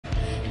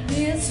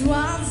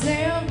was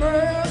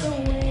ever the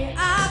way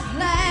I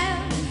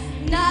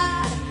planned,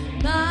 not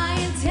my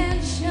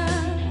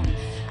intention.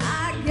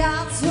 I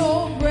got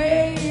so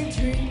brave,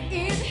 drink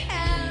in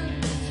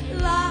hand,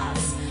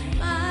 lost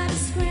my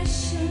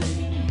discretion.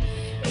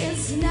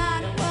 It's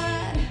not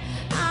what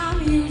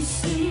I'm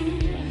used to.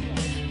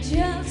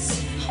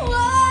 Just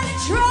wanna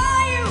try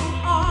you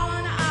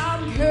on.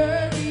 I'm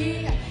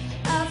curvy,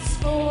 that's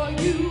for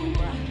you.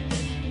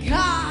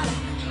 Got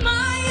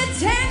my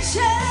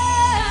attention.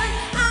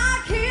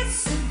 I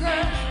kissed a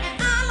girl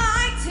and I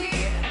liked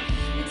it.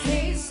 The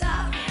taste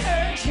of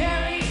her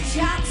cherry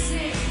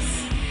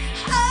chopsticks.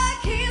 I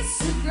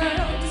kissed a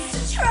girl just to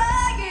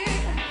try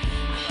it.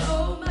 I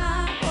hope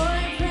my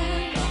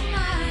boyfriend don't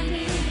mind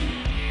it.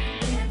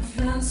 It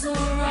felt so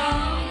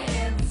wrong,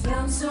 it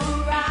felt so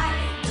right.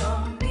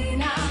 Don't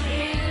mean I'm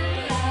in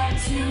love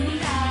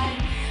tonight.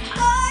 I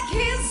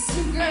kissed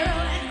a girl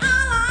and I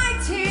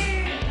liked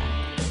it.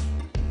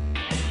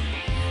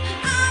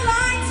 I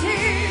liked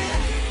it.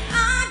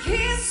 I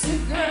kissed a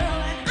girl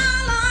and I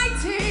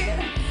liked it.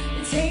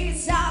 The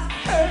taste of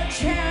her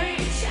cherry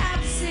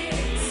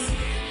chopsticks.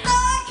 I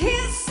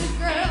kissed a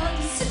girl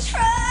just to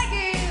try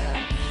it.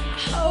 I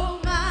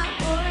hope my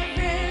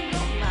boyfriend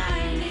don't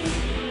mind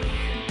it.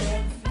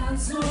 It felt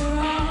so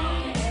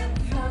wrong, it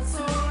felt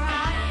so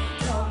right.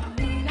 Don't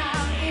mean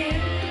I'm in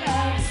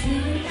love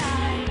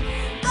tonight.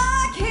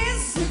 I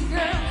kissed a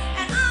girl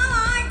and I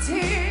liked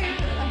it.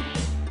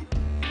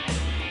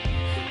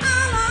 I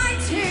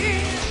liked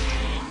it.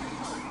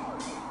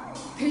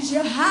 'Cause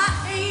you're hot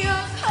and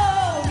you're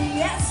cold,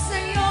 yes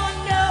and you're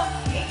no.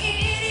 You're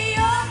in,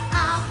 you're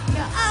out,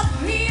 you're up,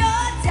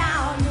 you're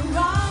down. You're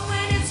wrong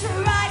when it's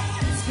right,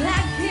 it's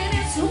black and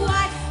it's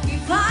white. We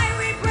fight,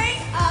 we break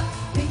up,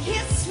 we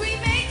kiss, we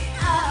make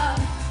up.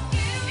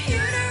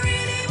 You don't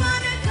really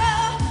wanna go,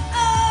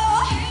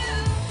 oh.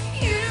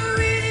 You don't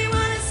really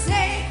wanna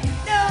say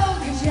no.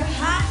 'Cause you're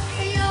hot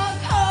and you're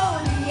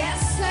cold,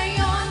 yes and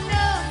you're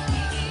no.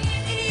 You're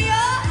in,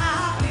 you're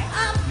out, you're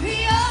up,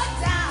 you're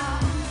down.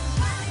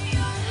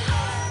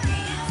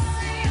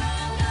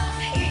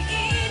 You're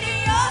in,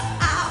 you're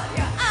out,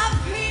 you're up,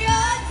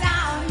 you're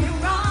down. You're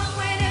wrong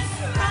when it's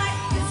right,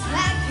 it's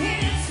black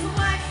and it's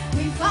white.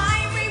 We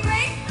fight, we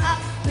break up,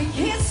 we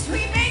kiss,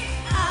 we make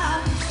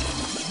up.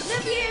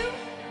 Love you.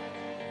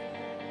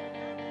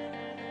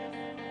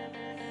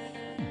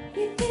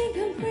 You think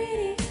I'm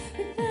pretty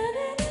without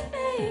any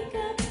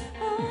makeup.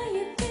 Oh,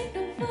 you think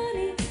I'm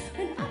funny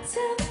when I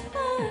tell the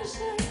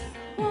punchline.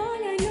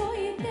 Wrong, I know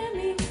you get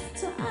me,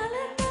 so I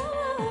let my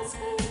walls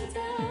hang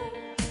down.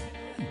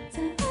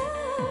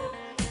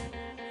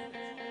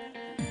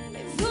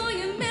 Before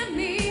you met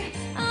me,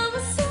 I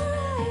was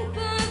alright,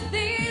 but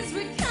things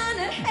were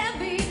kinda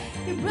heavy.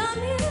 You brought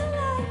me to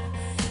life.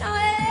 Now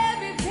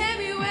every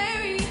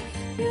February,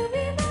 you'll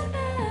be my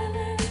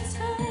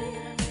Valentine.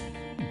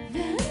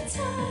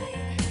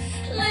 Valentine.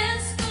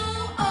 Let's go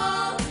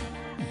all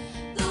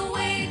the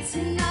way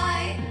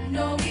tonight.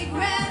 No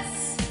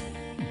regrets,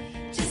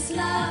 just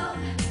love.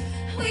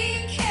 We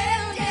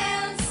can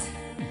dance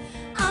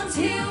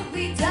until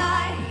we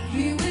die.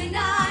 You and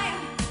I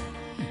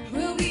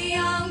will be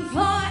young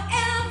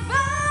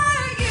forever.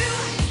 You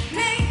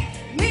make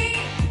me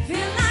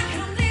feel like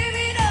I'm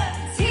living a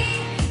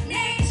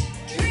teenage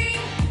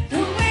dream.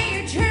 The way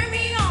you turn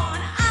me on,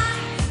 I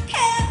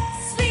can't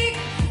sleep.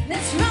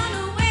 Let's run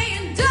away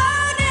and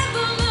don't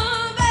ever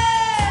look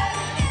back.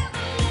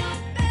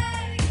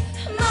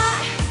 My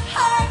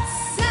heart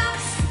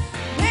stops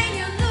when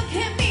you look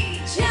at me.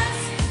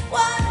 Just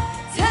one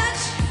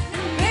touch,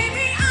 and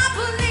baby, I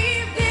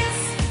believe this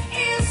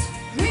is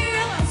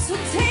real. So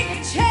take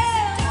a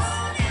chance.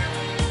 Don't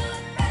ever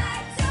look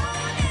back.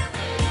 Don't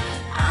ever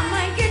look back. I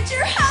might get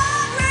your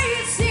heart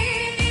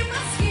racing in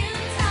my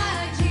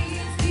skin-tight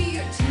jeans. Be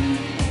your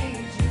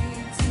teenage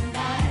dream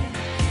tonight.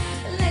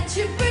 Let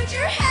you put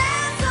your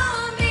hands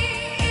on me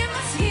in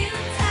my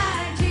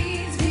skin-tight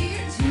jeans. Be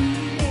your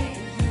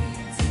teenage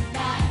dream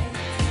tonight,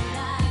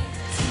 tonight,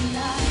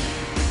 tonight.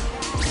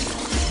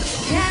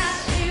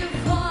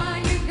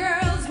 California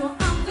girls were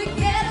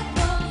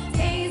unforgettable.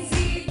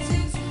 Daisy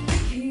Dukes,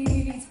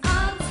 bikinis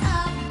on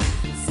top.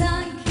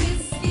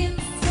 Sun-kissed skin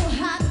so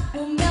hot,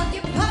 will melt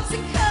your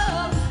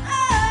popsicle.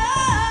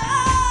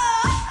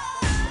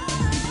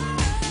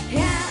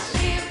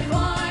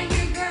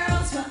 California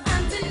girls were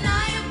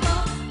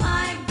undeniable.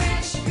 My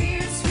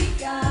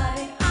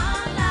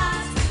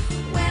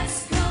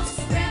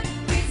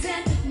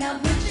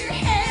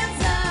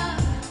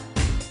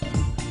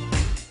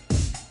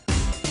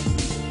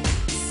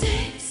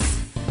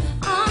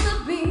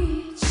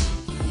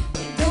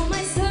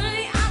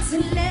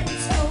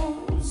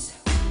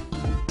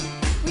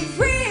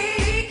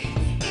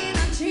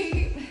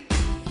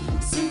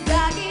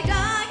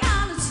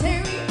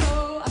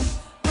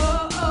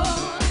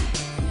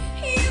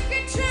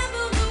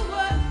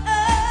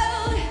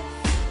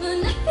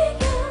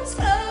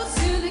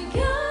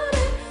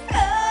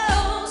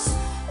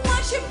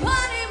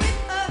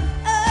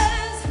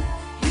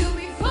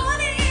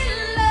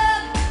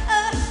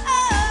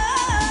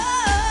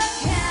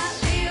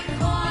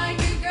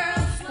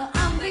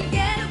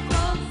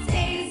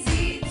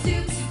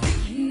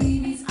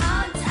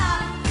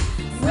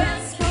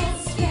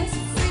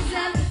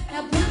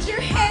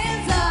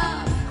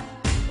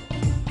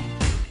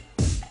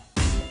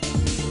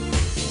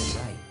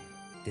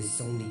There's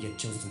only a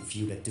chosen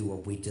few that do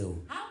what we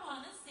do. I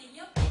wanna see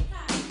your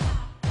peacock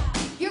cock.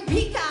 Your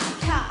peacock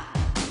cock.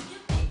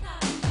 Your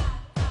peacock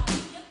cock.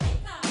 Your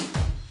peacock.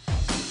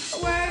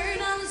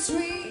 Word on the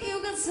street,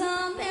 you got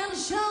something to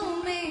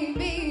show me.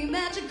 Be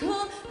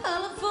magical,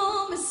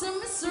 colorful,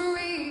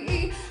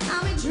 mystery.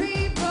 I'm a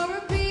dream for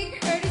a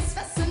big hurt, it's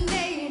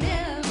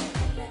fascinating.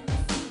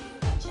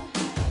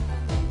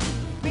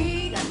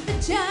 Be not the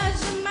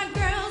judge, and my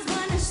girls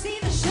wanna see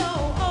the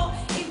show. Oh,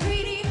 it's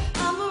pretty,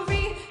 I'm a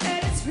read,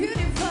 and it's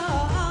beautiful.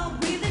 I'll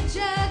be the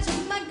judge,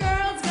 and my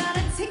girls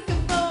gotta take a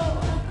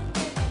vote.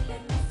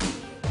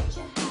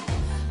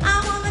 I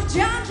want the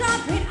jaw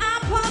dropping,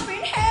 eye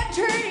popping, head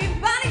turning,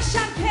 body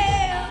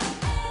shocking.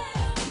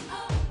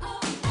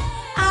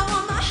 I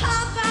want my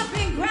heart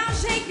popping, ground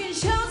shaking,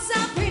 show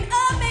something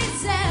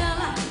amazing.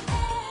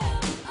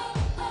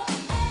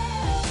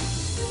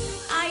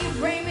 Are you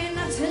braving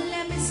enough to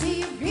let me see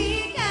your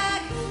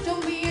peacock?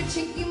 Don't be a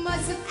chick, you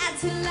mustn't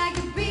acting like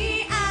a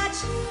biatch.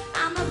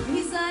 I'm a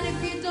piece out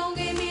if you don't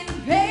give me the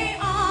pay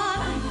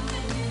on.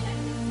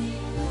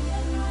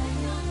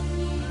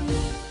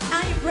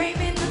 Are you brave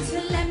enough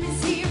to let me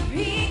see your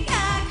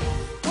peacock?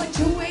 What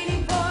you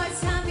waiting for?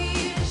 It's time for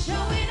you to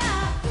show it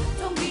up.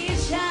 Don't be a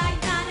shy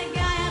kind of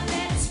guy, I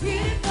bet it's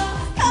beautiful.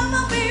 Come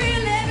on,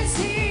 baby, let me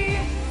see.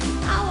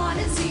 I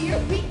wanna see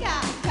your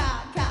peacock,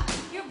 cock, cock.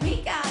 Your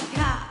peacock,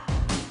 cock.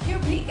 Your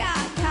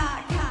peacock,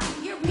 cock, cock.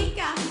 Your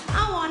peacock.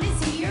 I wanna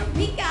see your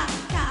peacock,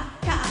 cock,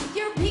 cock.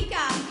 Your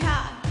peacock,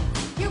 cock.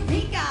 Your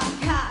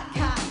peacock, cock,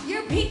 cock.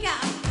 Your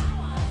peacock.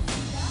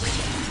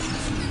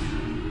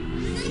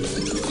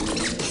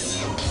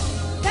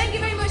 Thank you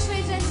very much,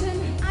 ladies and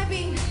gentlemen. I've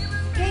been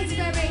Katy.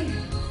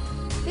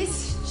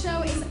 This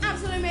show is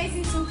absolutely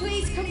amazing, so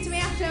please come to me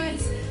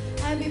afterwards.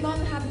 I'll be more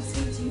than happy to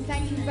speak to you.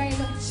 Thank you very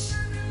much.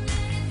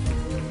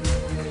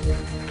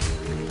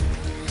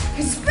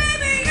 'Cause